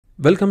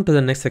Welcome to the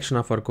next section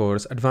of our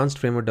course, Advanced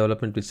Framework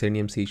Development with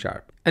Selenium C#.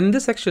 And in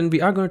this section, we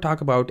are going to talk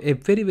about a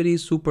very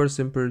super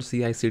simple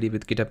CI/CD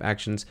with GitHub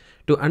Actions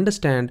to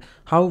understand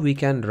how we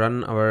can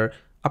run our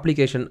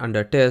application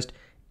under test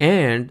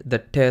and the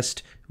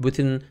test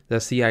within the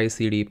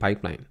CI/CD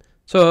pipeline.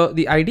 So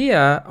the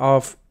idea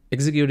of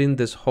executing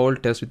this whole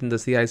test within the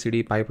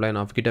CI/CD pipeline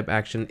of GitHub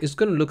Action is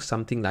going to look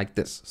something like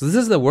this. So this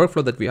is the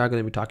workflow that we are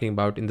going to be talking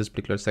about in this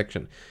particular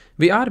section.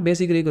 We are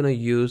basically going to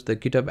use the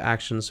GitHub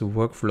Actions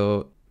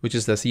workflow, which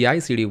is the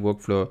CI/CD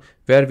workflow,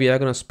 where we are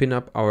going to spin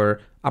up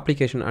our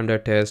application under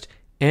test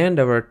and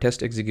our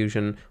test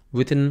execution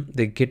within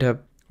the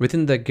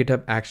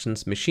GitHub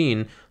Actions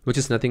machine, which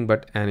is nothing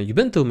but an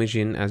Ubuntu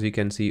machine. As you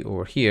can see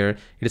over here,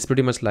 it is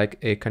pretty much like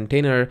a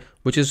container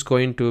which is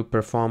going to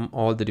perform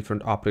all the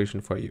different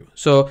operations for you.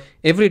 So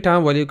every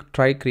time while you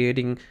try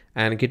creating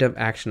an GitHub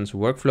Actions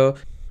workflow,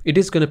 it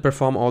is going to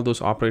perform all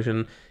those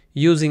operations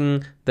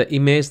using the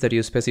image that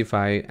you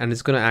specify, and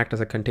it's going to act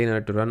as a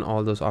container to run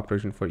all those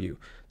operations for you.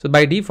 So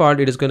by default,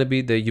 it is going to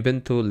be the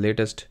Ubuntu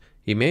latest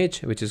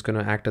image, which is going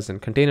to act as a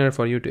container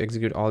for you to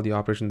execute all the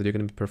operations that you're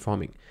going to be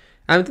performing.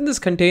 And within this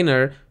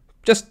container,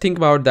 just think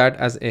about that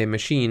as a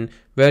machine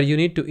where you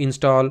need to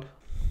install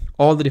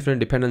all the different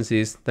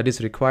dependencies that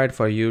is required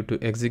for you to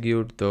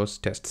execute those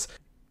tests.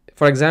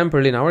 For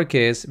example, in our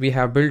case, we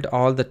have built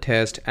all the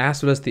test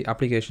as well as the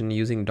application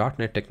using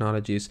 .NET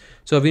technologies.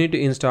 So we need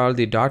to install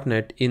the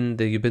 .NET in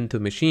the Ubuntu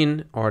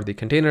machine or the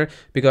container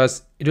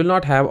because it will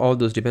not have all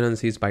those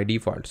dependencies by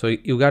default. So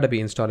you got to be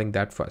installing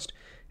that first.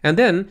 And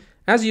then,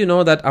 as you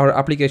know that our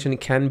application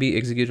can be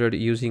executed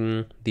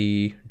using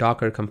the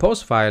Docker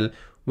compose file,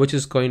 which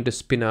is going to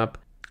spin up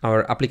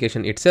our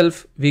application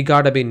itself, we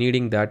gotta be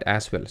needing that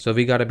as well. So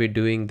we gotta be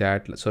doing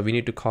that. So we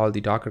need to call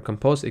the Docker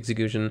compose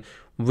execution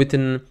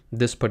within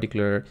this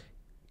particular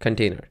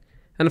container.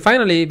 And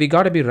finally, we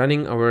gotta be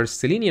running our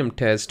Selenium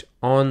test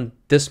on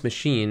this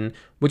machine,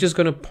 which is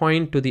gonna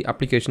point to the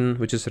application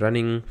which is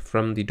running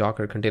from the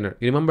Docker container.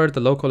 You remember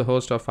the local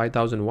host of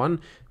 5001?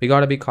 We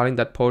gotta be calling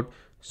that port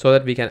so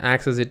that we can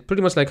access it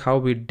pretty much like how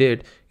we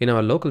did in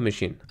our local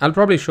machine. I'll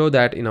probably show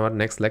that in our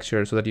next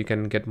lecture so that you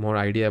can get more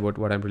idea about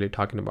what I'm really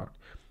talking about.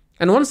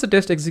 And once the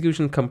test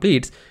execution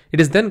completes,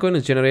 it is then going to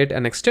generate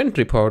an extent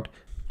report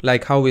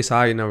like how we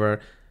saw in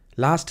our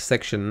last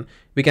section.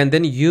 We can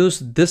then use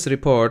this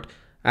report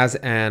as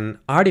an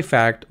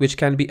artifact which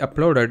can be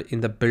uploaded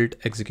in the build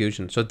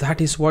execution. So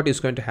that is what is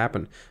going to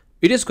happen.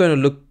 It is going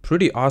to look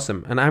pretty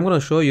awesome. And I'm going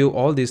to show you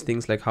all these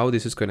things like how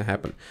this is going to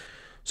happen.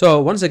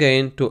 So once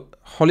again, to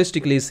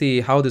holistically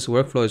see how this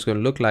workflow is going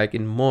to look like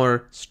in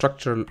more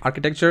structural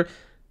architecture,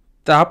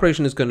 the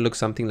operation is going to look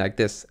something like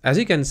this. As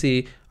you can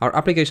see, our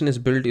application is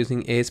built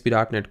using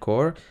ASP.NET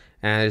Core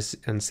and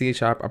C#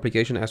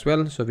 application as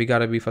well. So we got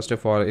to be first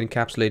of all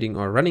encapsulating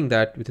or running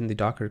that within the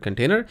Docker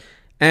container,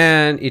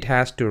 and it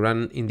has to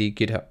run in the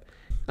GitHub.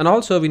 And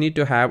also we need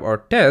to have our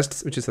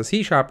tests, which is a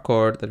C#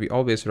 code that we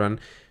always run,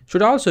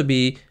 should also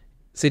be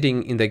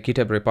sitting in the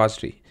GitHub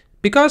repository.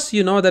 Because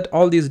you know that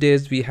all these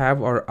days we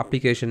have our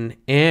application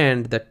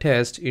and the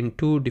test in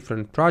two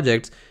different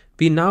projects,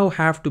 we now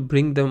have to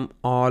bring them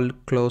all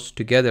close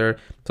together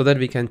so that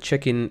we can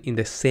check in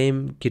the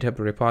same GitHub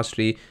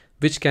repository,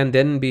 which can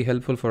then be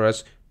helpful for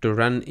us to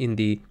run in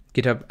the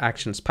GitHub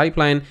Actions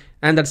pipeline.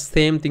 And that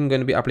same thing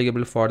going to be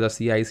applicable for the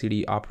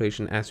CI/CD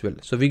operation as well.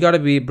 So we got to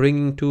be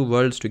bringing two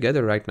worlds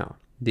together right now,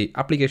 the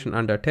application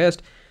under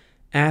test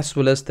as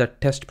well as the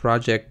test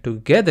project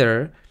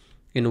together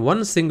in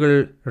one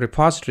single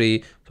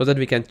repository so that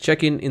we can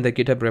check in the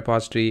GitHub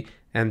repository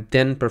and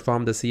then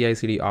perform the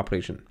CI/CD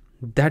operation.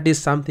 That is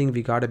something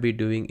we gotta be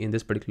doing in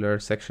this particular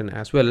section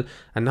as well.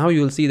 And now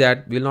you'll see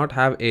that we'll not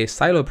have a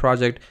silo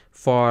project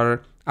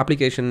for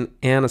application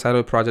and a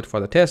silo project for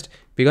the test.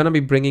 We're gonna be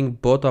bringing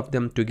both of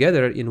them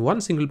together in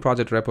one single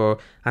project repo.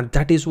 And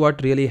that is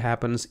what really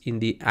happens in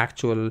the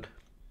actual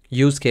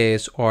use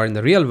case or in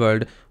the real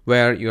world,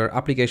 where your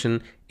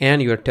application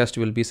and your test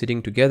will be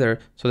sitting together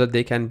so that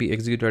they can be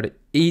executed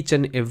each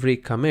and every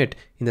commit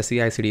in the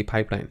CI/CD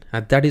pipeline.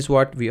 And that is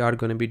what we are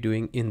going to be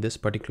doing in this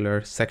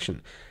particular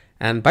section.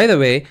 And by the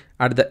way,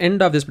 at the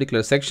end of this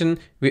particular section,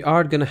 we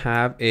are going to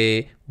have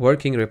a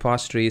working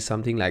repository,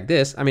 something like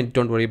this. I mean,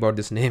 don't worry about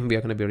this name. We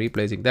are going to be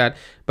replacing that.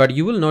 But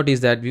you will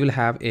notice that we will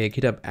have a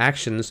GitHub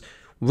Actions,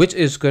 which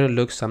is going to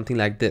look something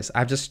like this.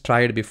 I've just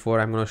tried before.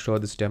 I'm going to show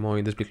this demo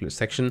in this particular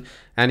section.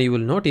 And you will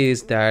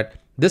notice that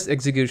this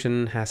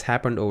execution has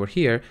happened over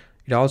here.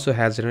 It also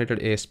has generated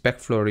a spec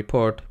flow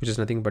report, which is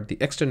nothing but the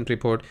extent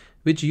report,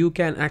 which you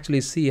can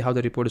actually see how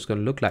the report is going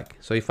to look like.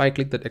 So if I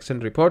click that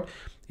extent report,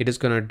 it is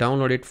going to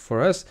download it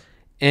for us.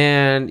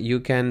 And you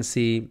can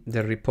see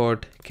the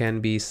report can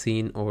be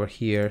seen over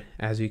here.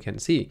 As you can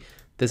see,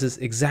 this is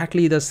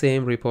exactly the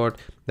same report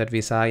that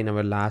we saw in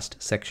our last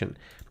section.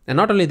 And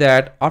not only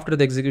that, after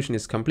the execution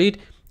is complete,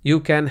 you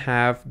can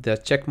have the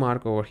check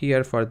mark over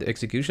here for the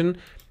execution,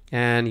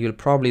 and you'll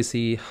probably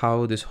see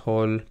how this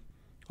whole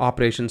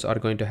operations are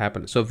going to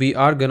happen. So we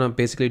are gonna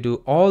basically do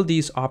all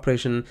these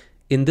operations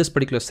in this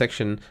particular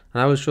section,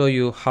 and I will show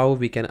you how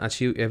we can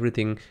achieve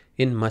everything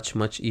in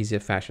much easier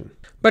fashion.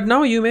 But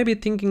now you may be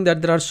thinking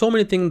that there are so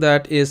many things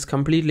that is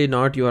completely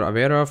not you are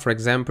aware of, for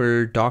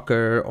example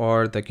Docker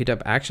or the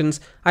GitHub Actions.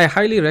 I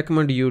highly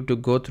recommend you to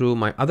go through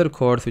my other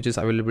course which is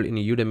available in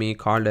Udemy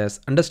called as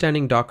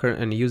Understanding Docker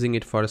and Using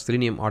It for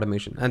Selenium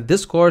Automation, and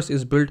this course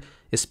is built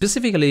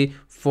specifically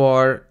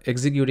for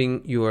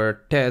executing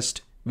your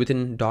test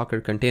within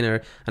Docker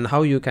container and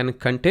how you can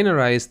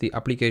containerize the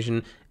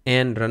application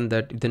and run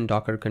that within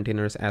Docker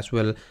containers as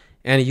well,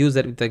 and use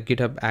that with the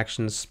GitHub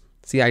Actions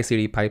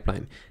CI/CD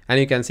pipeline. And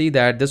you can see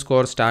that this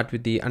course starts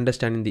with the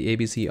understanding the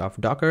ABC of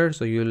Docker.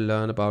 So you'll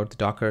learn about the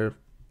Docker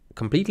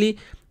completely,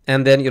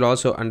 and then you'll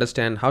also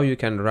understand how you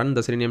can run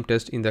the Selenium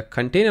test in the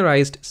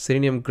containerized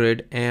Selenium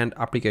grid and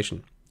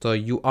application. So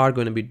you are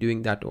going to be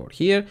doing that over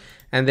here,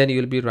 and then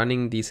you'll be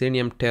running the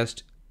Selenium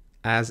test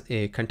as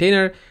a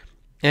container.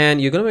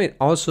 And you're going to be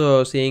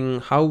also seeing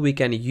how we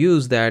can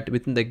use that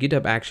within the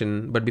GitHub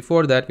action. But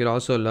before that, we'll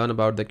also learn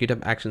about the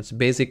GitHub Actions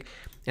basic,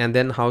 and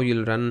then how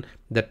you'll run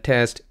the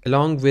test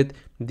along with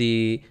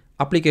the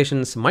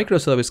application's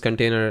microservice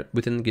container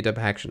within GitHub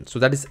Actions. So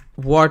that is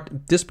what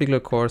this particular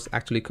course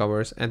actually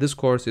covers. And this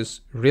course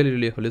is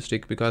really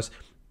holistic because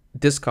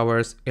this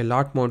covers a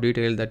lot more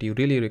detail that you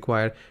really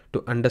require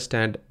to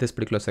understand this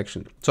particular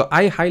section. So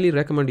I highly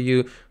recommend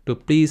you to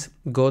please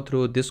go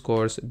through this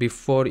course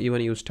before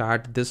even you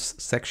start this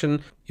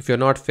section. If you're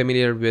not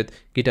familiar with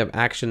GitHub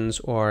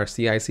Actions or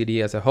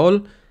CI/CD as a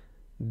whole,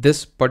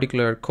 this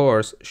particular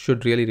course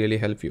should really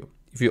help you.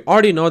 If you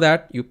already know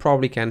that, you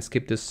probably can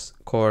skip this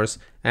course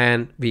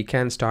and we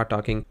can start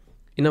talking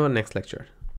in our next lecture.